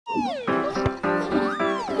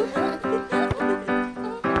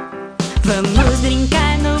Vamos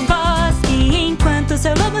brincar no bosque enquanto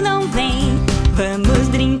seu lobo não vem. Vamos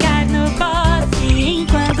brincar no bosque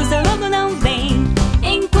enquanto seu lobo não vem.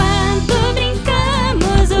 Enquanto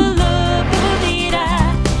brincamos, o lobo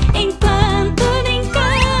virá. Enquanto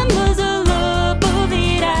brincamos, o lobo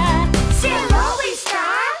virá. Seu está?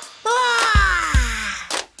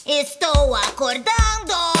 Estou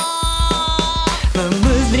acordando!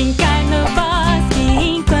 Vamos brincar no bosque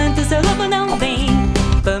enquanto seu lobo não vem.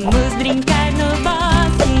 Vamos brincar no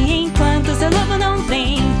bosque enquanto seu lobo não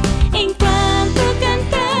vem. Enquanto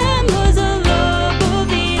cantamos, o lobo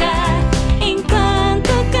virá.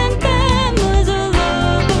 Enquanto cantamos, o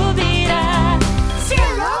lobo virá.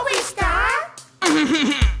 Seu está?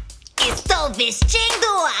 Estou vestindo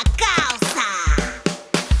a calça!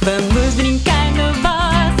 Vamos brincar no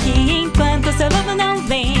bosque enquanto seu lobo não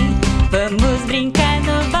vem. Vamos brincar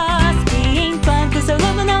no bosque enquanto seu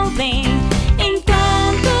lobo não vem.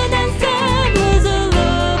 Enquanto dançamos, o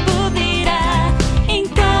lobo virá.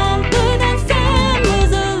 Enquanto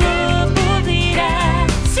dançamos, o lobo virá.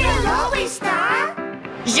 Seu está?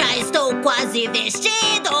 Já estou quase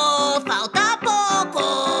vestido! Falta pouco!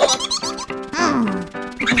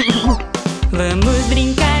 Vamos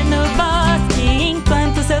brincar no bosque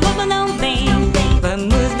enquanto seu lobo não vem.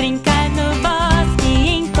 Vamos brincar no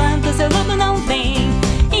bosque enquanto seu lobo não vem.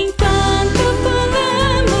 Enquanto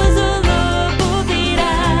pulamos, o lobo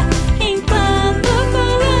virá. Enquanto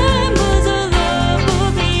pulamos, o lobo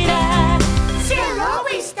virá. Seu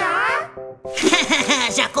está?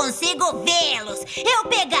 Já consigo vê-los! Eu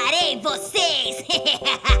pegarei vocês!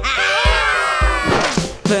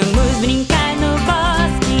 Vamos brincar no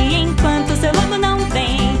bosque enquanto seu lobo não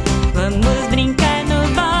vem. Vamos brincar no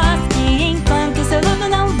bosque enquanto seu lobo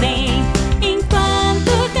não vem.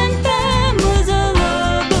 Enquanto cantamos, o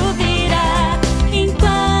lobo virá.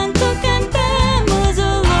 Enquanto cantamos,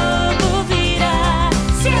 o lobo virá.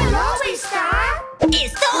 Seu está?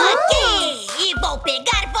 Estou aqui e vou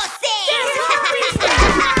pegar vocês!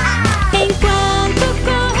 Enquanto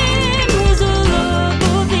corremos, o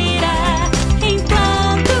lobo virá.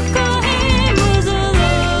 Enquanto corremos, o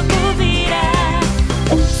lobo virá.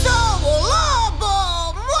 Sou o lobo!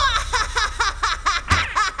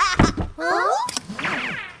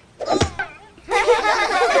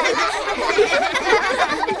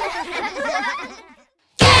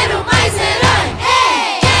 Quero mais herói!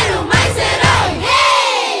 Hey! Quero mais herói! Hey!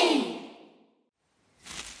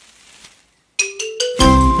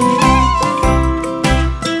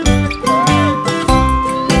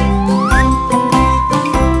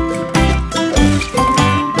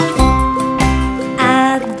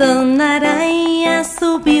 A Dona Aranha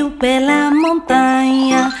subiu pela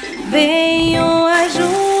montanha. Veio a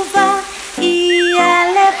chuva e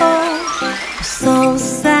a levou. O sol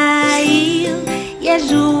saiu e a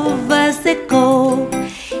chuva secou.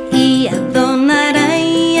 E a Dona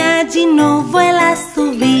Aranha de novo ela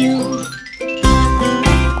subiu.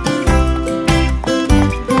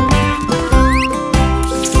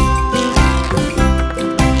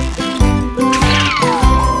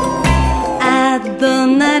 A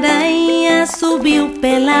Dona Aranha subiu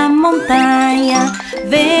pela montanha.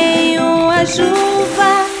 Veio a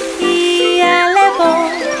chuva e a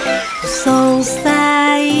levou. O sol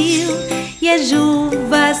saiu e a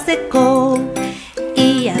chuva secou.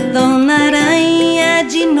 E a Dona Aranha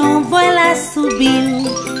de novo ela subiu.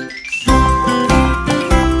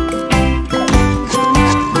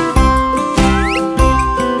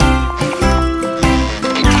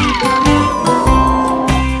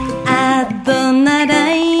 A Dona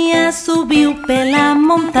Aranha subiu pela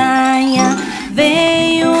montanha.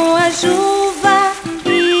 Veio a chuva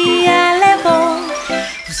e a levou.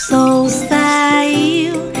 O sol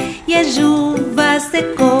saiu e a chuva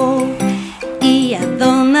secou. E a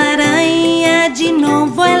Dona Aranha de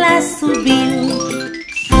novo ela subiu.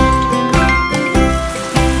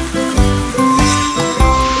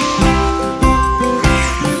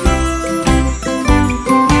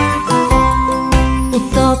 O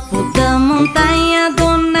topo da montanha a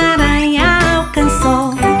Dona Aranha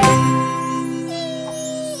alcançou.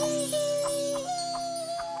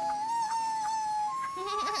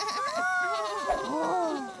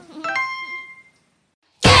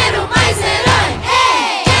 Quero mais herói!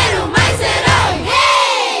 Hey! Quero mais herói!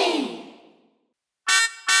 Hey!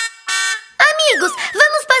 Amigos,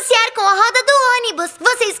 vamos passear com a roda do ônibus.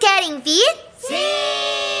 Vocês querem vir?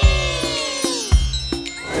 Sim!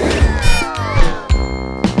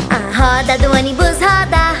 A roda do ônibus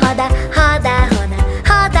roda, roda, roda, roda,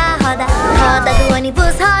 roda, roda. Roda do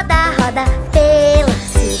ônibus roda, roda pela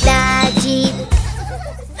cidade.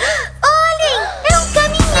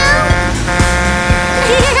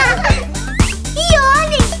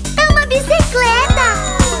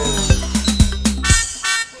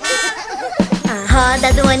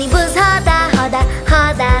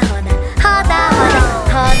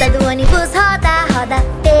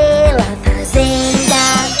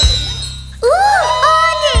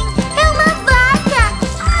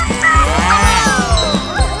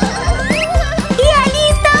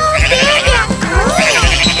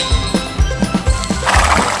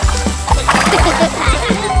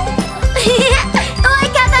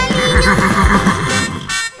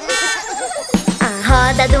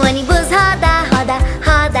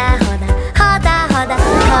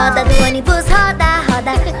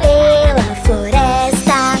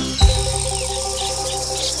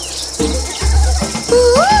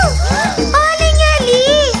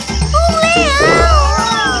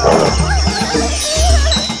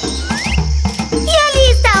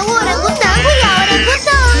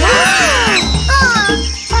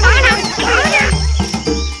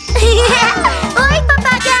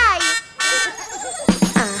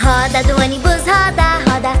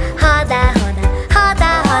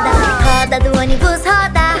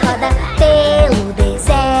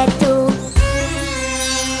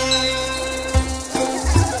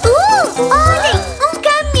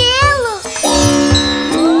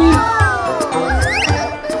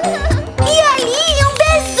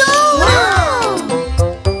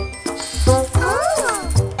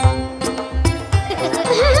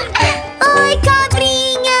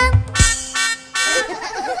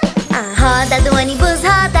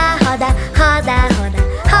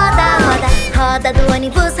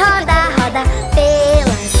 ônibus roda, roda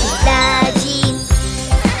pela cidade.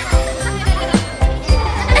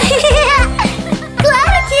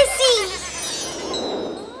 Claro que sim!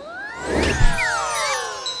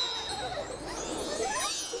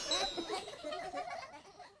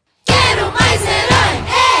 Quero mais herói!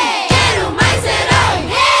 Hey! Quero mais herói!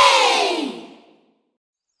 Hey!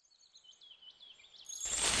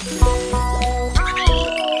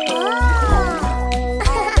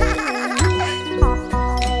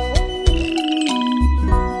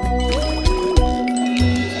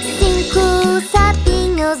 Cinco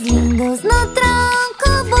sapinhos lindos no tronco,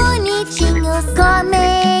 bonitinhos,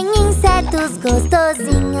 comem insetos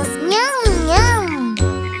gostosinhos. Nham, nham.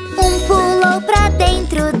 Um pulou pra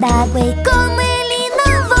dentro d'água e como ele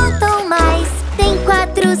não voltou mais, tem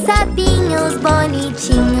 4 sapinhos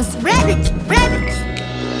bonitinhos. Rabbit, rabbit.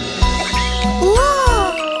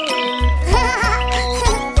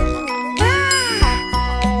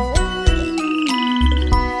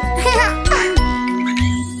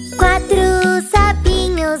 Quatro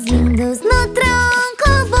sapinhos lindos no tronco,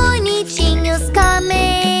 bonitinhos,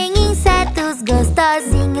 comem insetos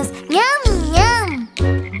gostosinhos. Nham, nham.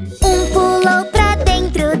 Um pulou pra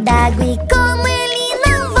dentro d'água e como ele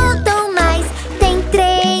não voltou mais, tem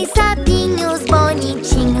 3 sapinhos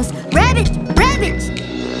bonitinhos. Rabbit, rabbit.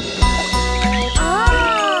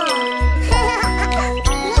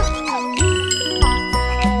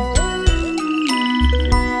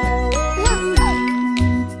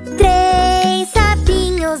 Três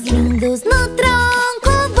sapinhos lindos no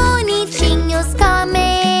tronco, bonitinhos,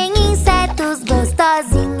 comem insetos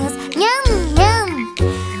gostosinhos. Nham, nham.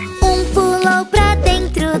 Um pulou pra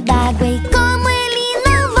dentro d'água e como ele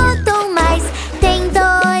não voltou mais, tem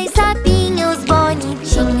 2 sapinhos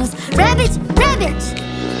bonitinhos. Rabbit, rabbit.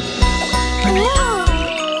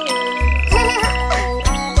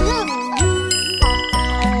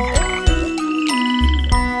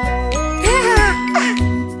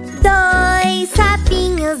 Dois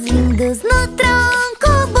sapinhos lindos no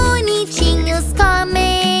tronco, bonitinhos,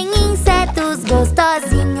 comem insetos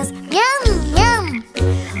gostosinhos. Nham, nham.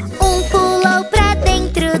 Um pulou pra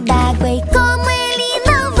dentro d'água e como ele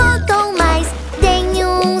não voltou mais, tem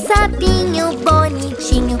 1 sapinho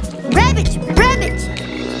bonitinho. Rabbit, rabbit.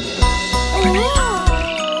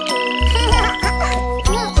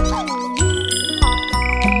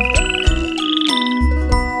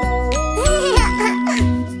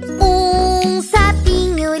 Um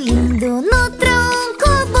sapinho lindo no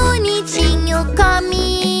tronco, bonitinho,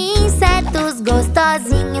 come insetos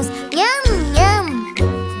gostosinhos. Nham, nham.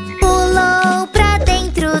 Pulou pra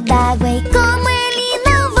dentro d'água e como ele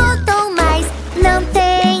não voltou mais, não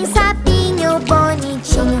tem sapinho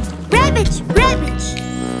bonitinho. Rabbit, rabbit.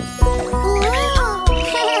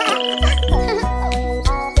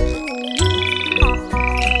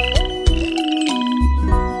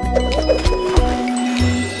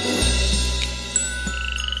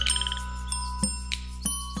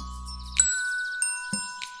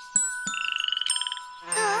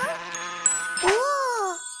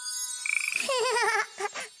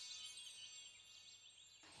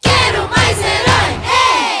 Quero mais herói!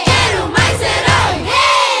 Hey! Quero mais herói!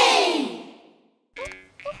 Hey!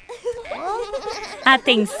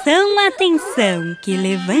 Atenção, atenção, que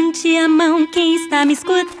levante a mão quem está me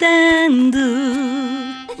escutando.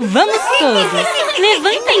 Vamos todos,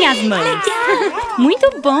 levantem as mãos. Muito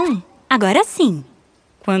bom. Agora sim,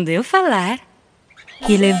 quando eu falar,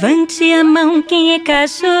 que levante a mão quem é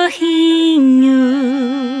cachorrinho,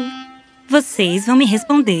 vocês vão me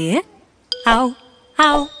responder: au,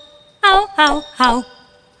 au, au, au, au.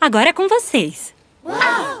 Agora é com vocês.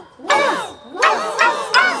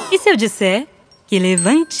 E se eu disser que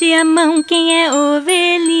levante a mão quem é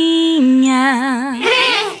ovelhinha?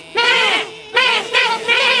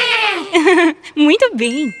 Muito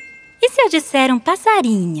bem. E se eu disser um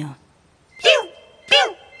passarinho?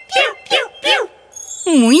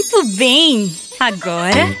 Muito bem.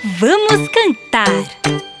 Agora vamos cantar.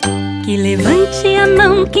 Que levante a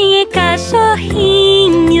mão quem é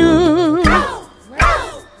cachorrinho.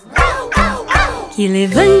 Que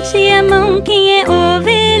levante a mão quem é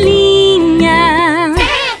ovelhinha.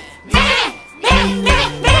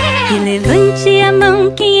 Que levante a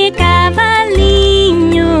mão quem é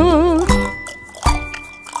cavalinho.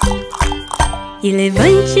 E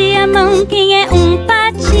levante a mão quem é um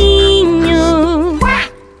patinho.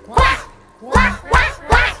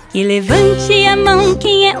 E levante a mão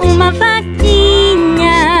quem é uma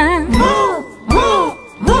vaquinha.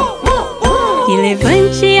 E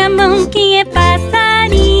levante a mão quem é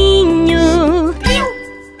passarinho.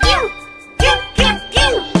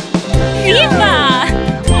 Viva!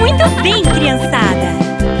 Muito bem, criançada!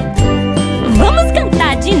 Vamos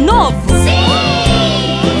cantar de novo? Sim!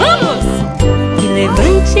 Vamos! Que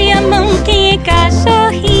levante a mão quem é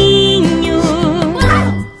cachorrinho.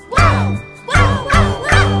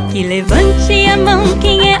 Que levante a mão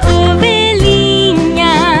quem é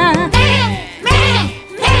ovelhinha.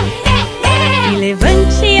 Que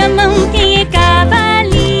levante a mão quem é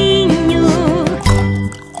cavalinho.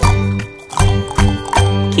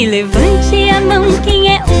 Que levante a mão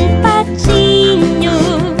quem é um patinho.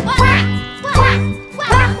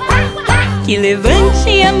 Que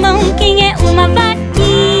levante a mão quem é uma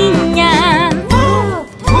vaquinha.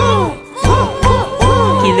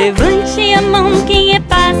 Que levante a mão quem é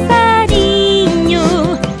passarinho.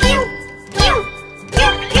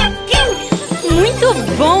 Muito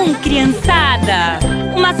bom, criançada!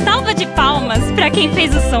 Uma salva de palmas para quem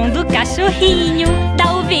fez o som do cachorrinho,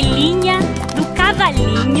 da ovelhinha, do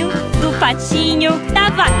cavalinho, do patinho, da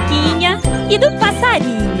vaquinha e do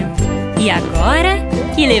passarinho. E agora,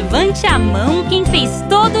 que levante a mão quem fez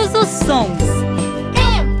todos os sons.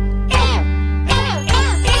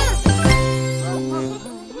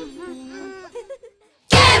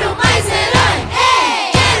 Quero mais herói!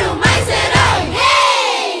 Hey! Quero mais herói!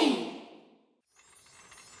 Hey!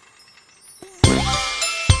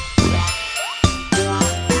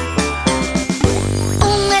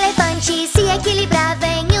 Um elefante se equilibrava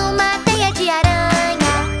em uma teia de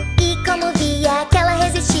aranha. E como via que ela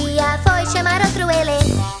resistia, foi chamar outro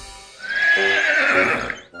elefante.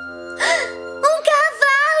 Um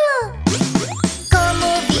cavalo! Como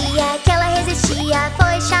via que ela resistia,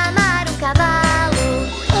 foi chamar um cavalo.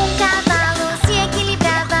 Um cavalo se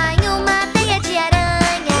equilibrava em uma teia de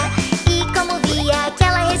aranha. E como via que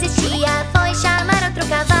ela resistia, foi chamar outro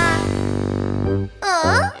cavalo.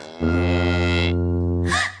 Hã?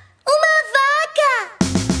 Uma vaca!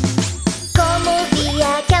 Como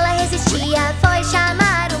via que ela resistia, foi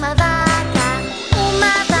chamar uma vaca.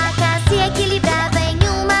 Uma vaca se equilibrava em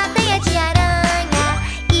uma teia de aranha.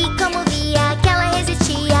 E como via que ela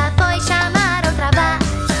resistia, foi chamar outra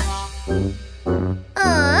vaca. Hã?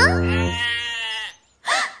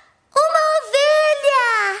 Uma ovelha!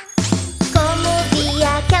 Como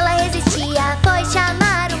via que ela resistia, foi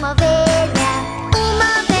chamar uma ovelha. Uma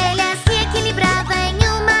ovelha se equilibrava em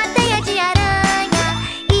uma teia de aranha.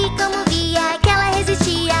 E como via que ela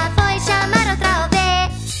resistia, foi chamar outra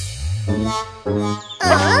ovelha. Hã?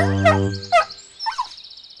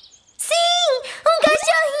 Sim! Um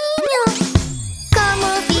cachorrinho! Como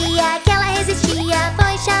via que ela resistia,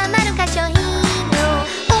 foi chamar um cachorrinho.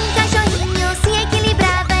 Um cachorrinho se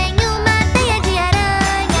equilibrava em uma teia de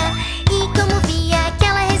aranha. E como via que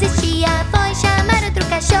ela resistia, foi chamar outro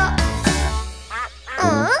cachorro.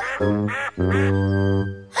 Hã?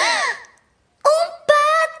 Um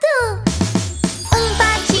pato! Um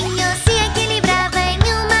patinho se equilibrava em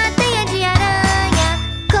uma teia de aranha.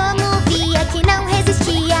 Como via que não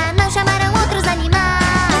resistia, não chamaram outros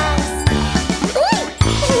animais. Ui!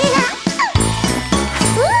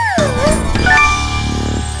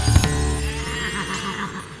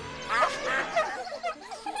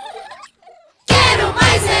 Quero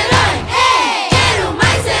mais herói! Hey! Quero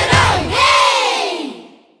mais herói! Hey!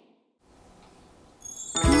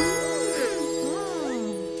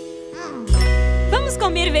 Vamos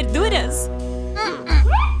comer verduras?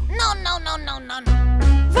 Não, não, não, não, não.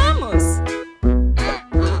 Vamos!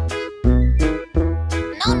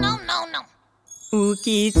 Não, não, não, não. O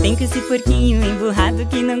que tem com esse porquinho emburrado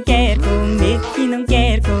que não quer comer, que não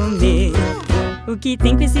quer comer? O que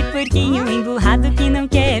tem com esse porquinho emburrado que não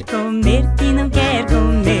quer comer, que não quer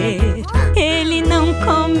comer? Ele não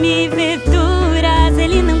come verduras,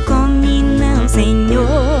 ele não come não,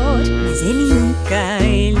 senhor. Mas ele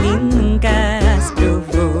nunca as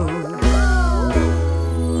provou.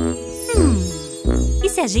 E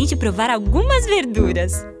se a gente provar algumas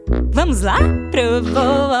verduras? Vamos lá?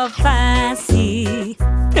 Provou alface,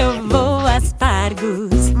 provou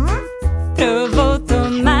aspargos, provou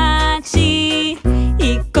tomate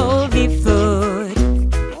e couve-flor,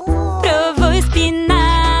 provou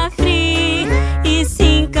espinafre e se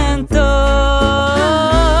encantou.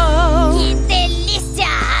 Que delícia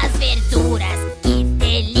as verduras! Que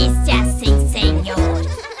delícia, sim, senhor!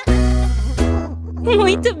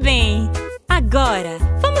 Muito bem! Agora,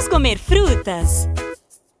 vamos comer frutas?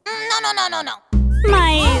 Não, não, não, não, não.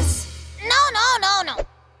 Mas Não, não, não, não.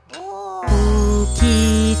 o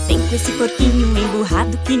que tem com esse porquinho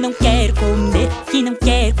emburrado que não quer comer, que não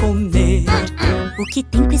quer comer? O que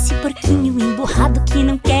tem com esse porquinho emburrado que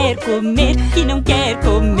não quer comer, que não quer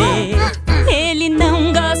comer? Ele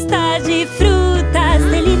não gosta de frutas,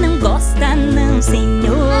 ele não gosta não,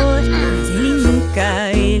 senhor. Mas ele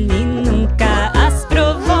nunca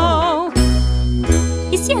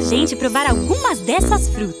provar algumas dessas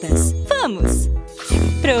frutas. Vamos!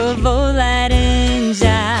 Provou laranja,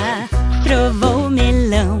 provou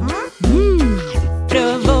melão,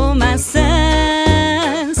 provou maçãs,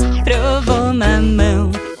 provou mamão,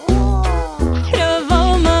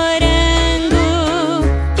 provou morango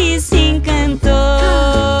e se encantou.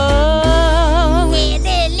 Que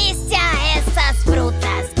delícia essas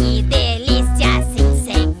frutas, que delícia, sim,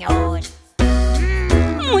 senhor.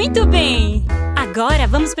 Muito bem! Agora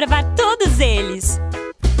vamos provar todos eles.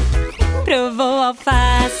 Provou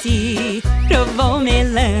alface, provou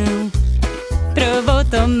melão, provou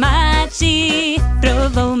tomate,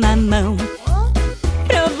 provou mamão,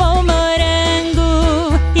 provou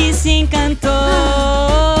morango e se encantou.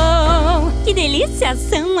 Que delícia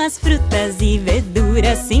são as frutas e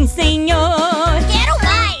verduras, sim, senhor. Quero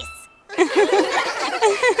mais!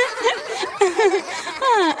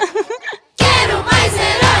 Quero mais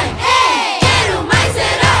herói! Hey! Quero mais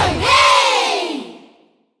herói! Hey!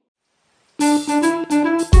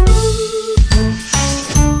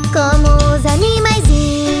 Como os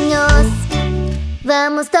animaizinhos,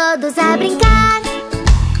 vamos todos a brincar,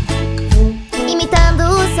 imitando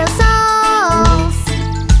os seus sons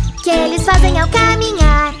que eles fazem ao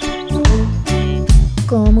caminhar.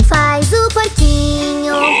 Como faz o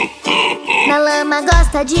porquinho, na lama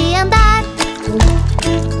gosta de andar.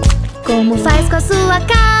 Como faz com a sua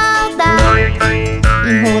cauda,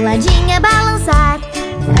 enroladinha balançar.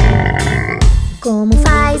 Como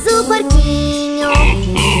faz o porquinho,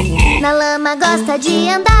 na lama gosta de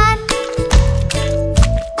andar.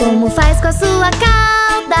 Como faz com a sua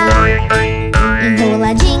cauda,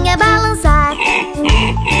 enroladinha balançar.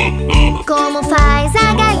 Como faz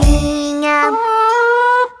a galinha,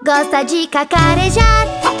 gosta de cacarejar.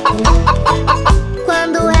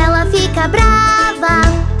 Quando ela fica brava,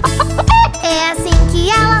 é assim que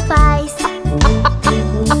ela faz.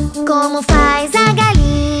 Como faz a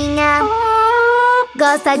galinha,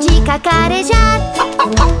 gosta de cacarejar.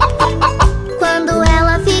 Quando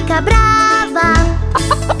ela fica brava,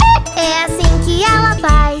 é assim que ela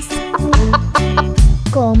faz.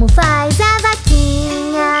 Como faz a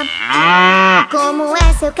vaquinha, como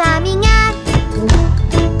é seu caminhar.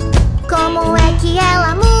 Como é que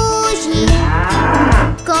ela muge,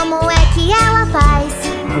 como é que ela faz.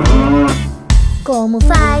 Como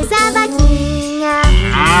faz a vaquinha,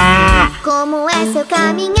 como é seu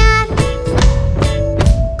caminhar.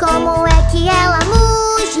 Como é que ela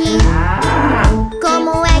muge,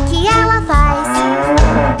 como é que ela faz.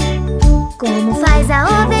 Como faz a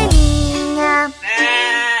ovelhinha,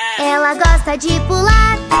 ela gosta de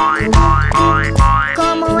pular.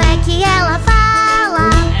 Como é que ela fala,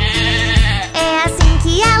 é assim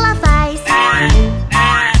que ela faz.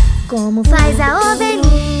 Como faz a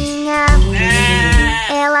ovelhinha,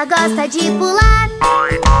 ela gosta de pular.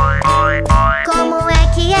 Como é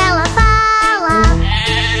que ela fala,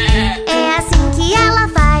 é assim que ela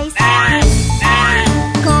faz.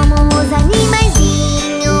 Como os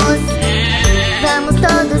animaizinhos, vamos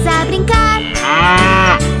todos a brincar,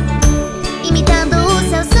 imitando os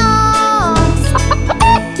seus sons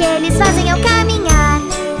que eles fazem ao caminhar.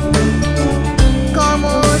 Como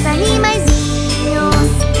os animaizinhos,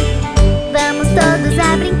 vamos todos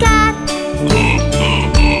a brincar,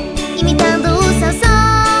 imitando os seus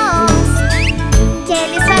sons que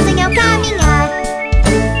eles fazem ao caminhar.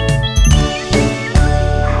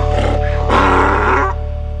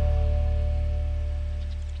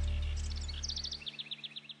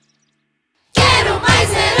 Quero mais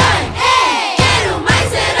herói! Hey! Quero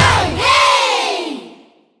mais herói! Hey!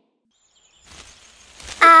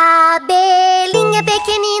 Abelhinha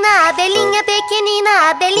pequenina, abelhinha pequenina,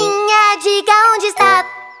 abelhinha, diga onde está.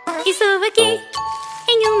 Estou aqui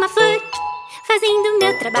em uma flor, fazendo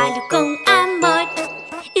meu trabalho com amor.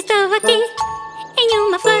 Estou aqui em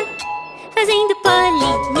uma flor, fazendo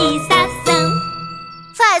polinização.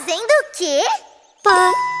 Fazendo o quê?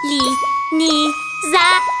 Polinização.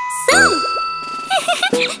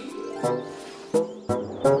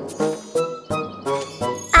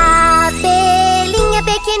 Abelhinha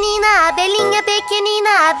pequenina, abelhinha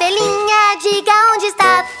pequenina, abelhinha, diga onde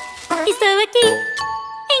está. Estou aqui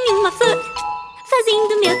em uma flor,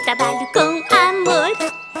 fazendo meu trabalho com amor.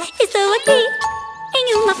 Estou aqui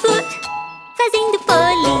em uma flor, fazendo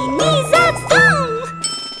polinização.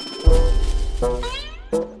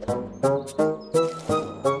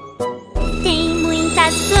 Tem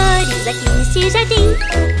muitas flores aqui neste jardim.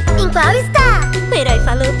 Em qual está? O herói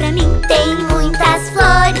falou pra mim. Tem muitas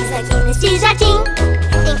flores aqui neste jardim.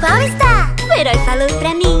 Em qual está? O herói falou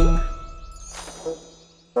pra mim.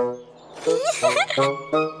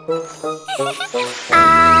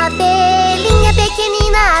 Abelhinha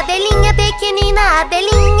pequenina, abelhinha pequenina,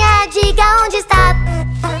 abelhinha, diga onde está.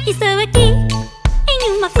 Estou aqui,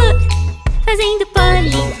 em uma flor, fazendo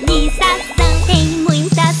polinização. Tem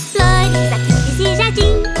muitas flores aqui nesse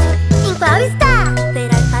jardim. Em qual está? O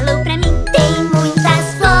herói falou pra mim. Tem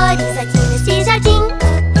muitas flores aqui nesse jardim.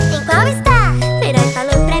 Em qual está? O herói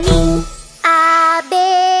falou pra mim.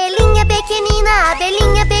 Abelhinha pequenina,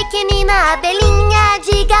 abelhinha pequenina, abelhinha,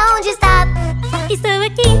 diga onde está. Estou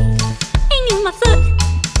aqui, em uma flor,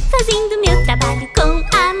 fazendo meu trabalho com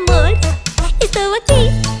amor. Estou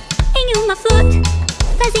aqui, em uma flor,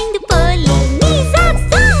 fazendo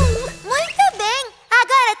polinização. Muito bem,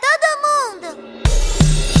 agora todo mundo.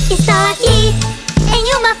 Estou aqui, em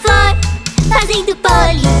uma flor, fazendo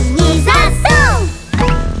polinização.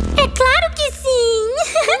 É claro que sim.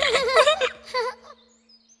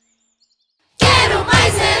 Quero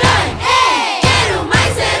mais herói, hey! Quero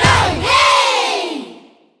mais herói, hey!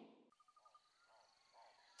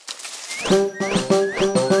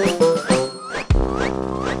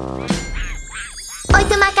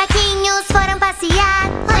 8 macaquinhos foram passear.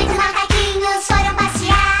 8 macaquinhos foram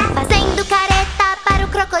passear. Fazendo careta para o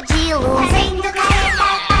crocodilo. Fazendo careta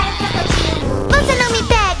para o crocodilo. Você não me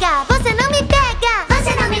pega, você não me pega.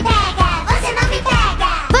 Você não me pega, você não me pega.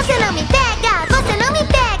 Você não me pega, você não me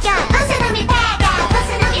pega. Você não me pega,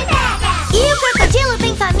 você não me pega. E o crocodilo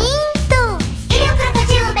bem faminto. E o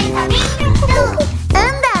crocodilo bem faminto.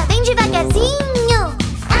 Anda bem devagarzinho.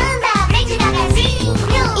 Anda bem devagarzinho.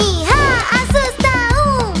 Ihá, assusta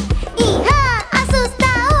um. Ihá, assusta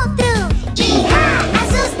outro. Ihá,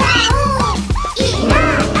 assusta um. Ihá,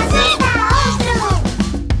 assusta outro.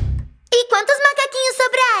 E quantos macaquinhos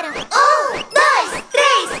sobraram? 1, 2,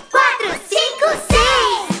 3, 4, 5,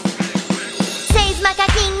 6. 6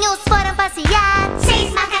 macaquinhos foram passear.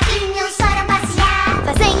 6 macaquinhos foram passear.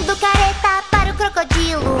 Fazendo careta para o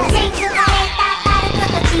crocodilo. Fazendo careta para o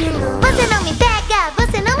crocodilo. Você não me pega,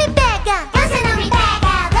 você não me pega. Você não me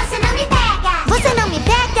pega, você não me pega. Você não me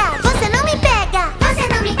pega, você não me pega. Você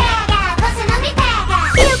não me pega, você não me pega.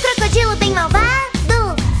 E o crocodilo bem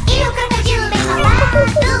malvado. E o crocodilo bem malvado.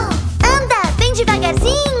 Anda bem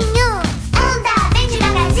devagarzinho. Anda bem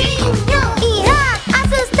devagarzinho. Ihá,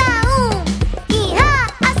 assusta um. Ihá,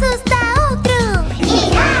 assusta outro.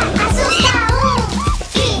 Ihá, assusta um.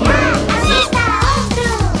 Ihá, assusta outro.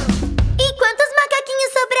 E quantos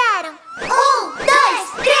macaquinhos sobraram? 1,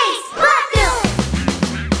 2, 3, 4.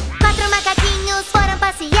 4 macaquinhos foram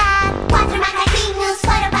passear. 4 macaquinhos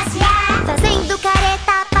foram passear. Fazendo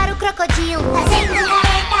careta para o crocodilo. Fazendo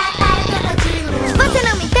careta para o crocodilo. Você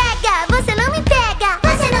não me pega, você não me pega.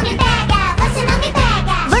 Você não me pega, você não me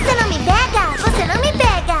pega. Você não me pega, você não me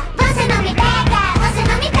pega. Você não me pega, você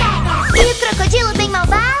não me pega. E o crocodilo bem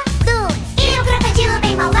malvado. E o crocodilo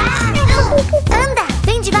bem malvado. Anda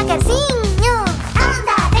bem devagarzinho.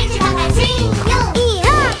 Anda bem devagarzinho.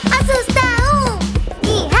 Ihá, assusta um.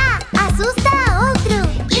 Ihá, assusta outro.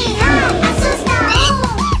 Ihá, assusta um.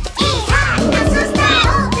 Ihá, assusta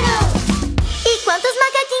outro. E quantos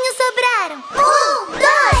macaquinhos sobraram? 1,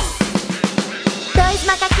 2. 2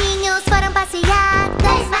 macaquinhos foram passear.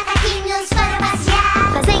 2 macaquinhos foram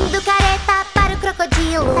passear. Fazendo careta para o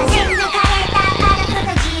crocodilo. Fazendo careta para o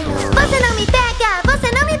crocodilo. Você não me pega, você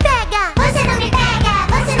não me pega. Você não me pega,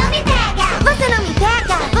 você não me pega. Você não me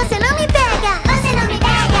pega, você não me pega. Você não me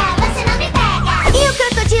pega, você não me pega. E o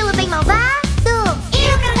crocodilo bem malvado. E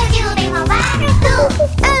o crocodilo bem malvado.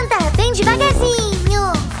 Anda bem devagarzinho.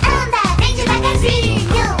 Anda bem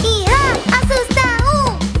devagarzinho. Ihá, assusta um.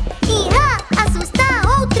 Ihá, assusta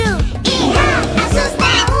outro. Ihá, assusta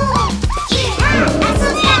um. Ihá,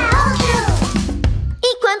 assusta outro. E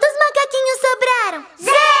quantos macaquinhos sobraram?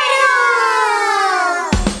 0!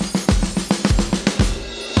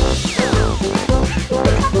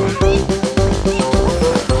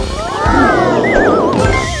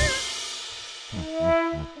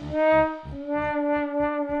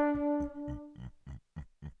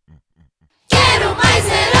 Quero mais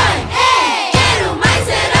herói, hey! Quero mais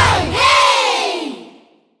herói, hey!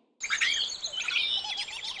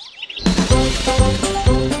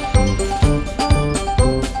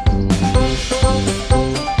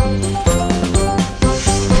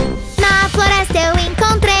 Na floresta eu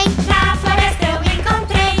encontrei Na floresta eu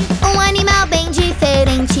encontrei um animal bem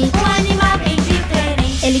diferente. um animal bem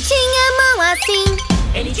diferente. Ele tinha a mão assim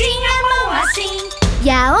Ele tinha a mão assim e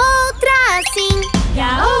a outra assim. e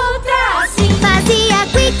a outra assim. Fazia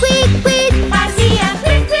qui qui qui, Fazia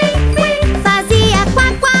cri cri cri, fazia quá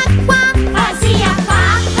quá quá. fazia quá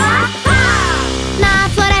quá quá. Na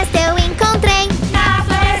floresta eu encontrei Na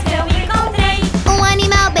floresta eu encontrei um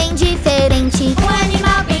animal bem diferente. um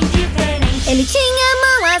animal bem diferente. Ele tinha a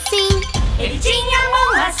mão assim Ele tinha a mão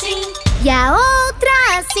assim e a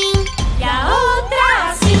outra assim, e a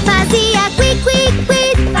outra assim. fazia qui qui qui,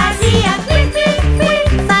 Fazia cri cri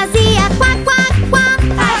cri, fazia quá quá quá.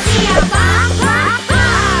 fazia quá quá quá.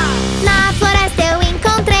 Na floresta eu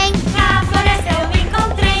encontrei Na floresta eu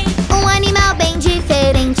encontrei um animal bem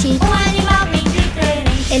diferente. um animal bem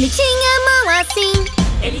diferente. Ele tinha mão assim,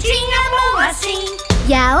 Ele tinha a mão assim,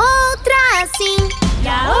 e a outra assim, e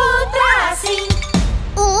a outra assim,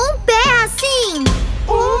 um pé assim,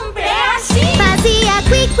 um pé assim. fazia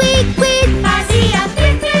qui qui qui, Fazia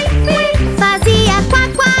cri cri cri, fazia quá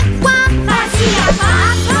quá quá. fazia quá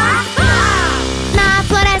quá quá. Na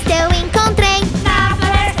floresta eu encontrei Na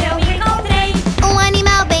floresta eu encontrei um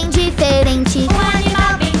animal bem diferente. um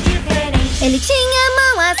animal bem diferente. Ele tinha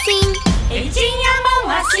mão assim, Ele tinha a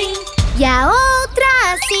mão assim, e a outra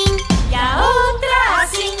assim, e a outra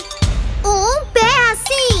assim, um pé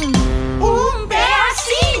assim, um pé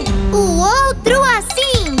assim, o outro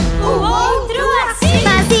assim, o outro assim.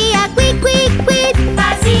 fazia qui qui qui,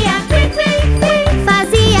 Fazia cri cri cri,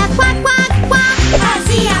 fazia quá quá quá.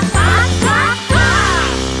 fazia quá quá quá.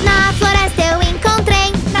 Na floresta eu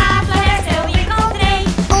encontrei Na floresta eu encontrei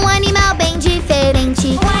um animal bem diferente.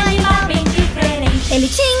 um animal bem diferente. Ele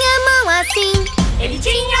tinha mão assim, Ele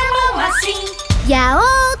tinha a mão assim, e a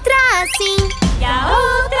outra assim, e a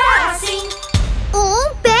outra assim,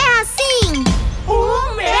 um pé assim,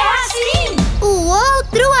 um pé assim, o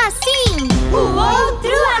outro assim, o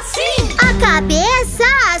outro assim, a cabeça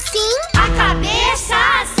assim, a cabeça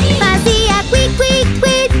assim. fazia qui qui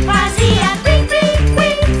qui, Fazia cri cri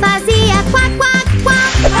cri, fazia quá quá quá.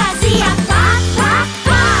 fazia quá quá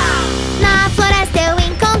quá. Na floresta eu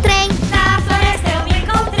encontrei Na floresta eu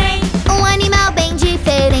encontrei um animal bem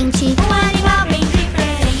diferente. um animal bem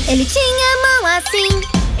diferente. Ele tinha mão assim,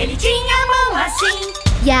 Ele tinha a mão assim,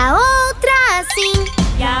 e a outra assim,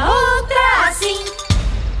 e a outra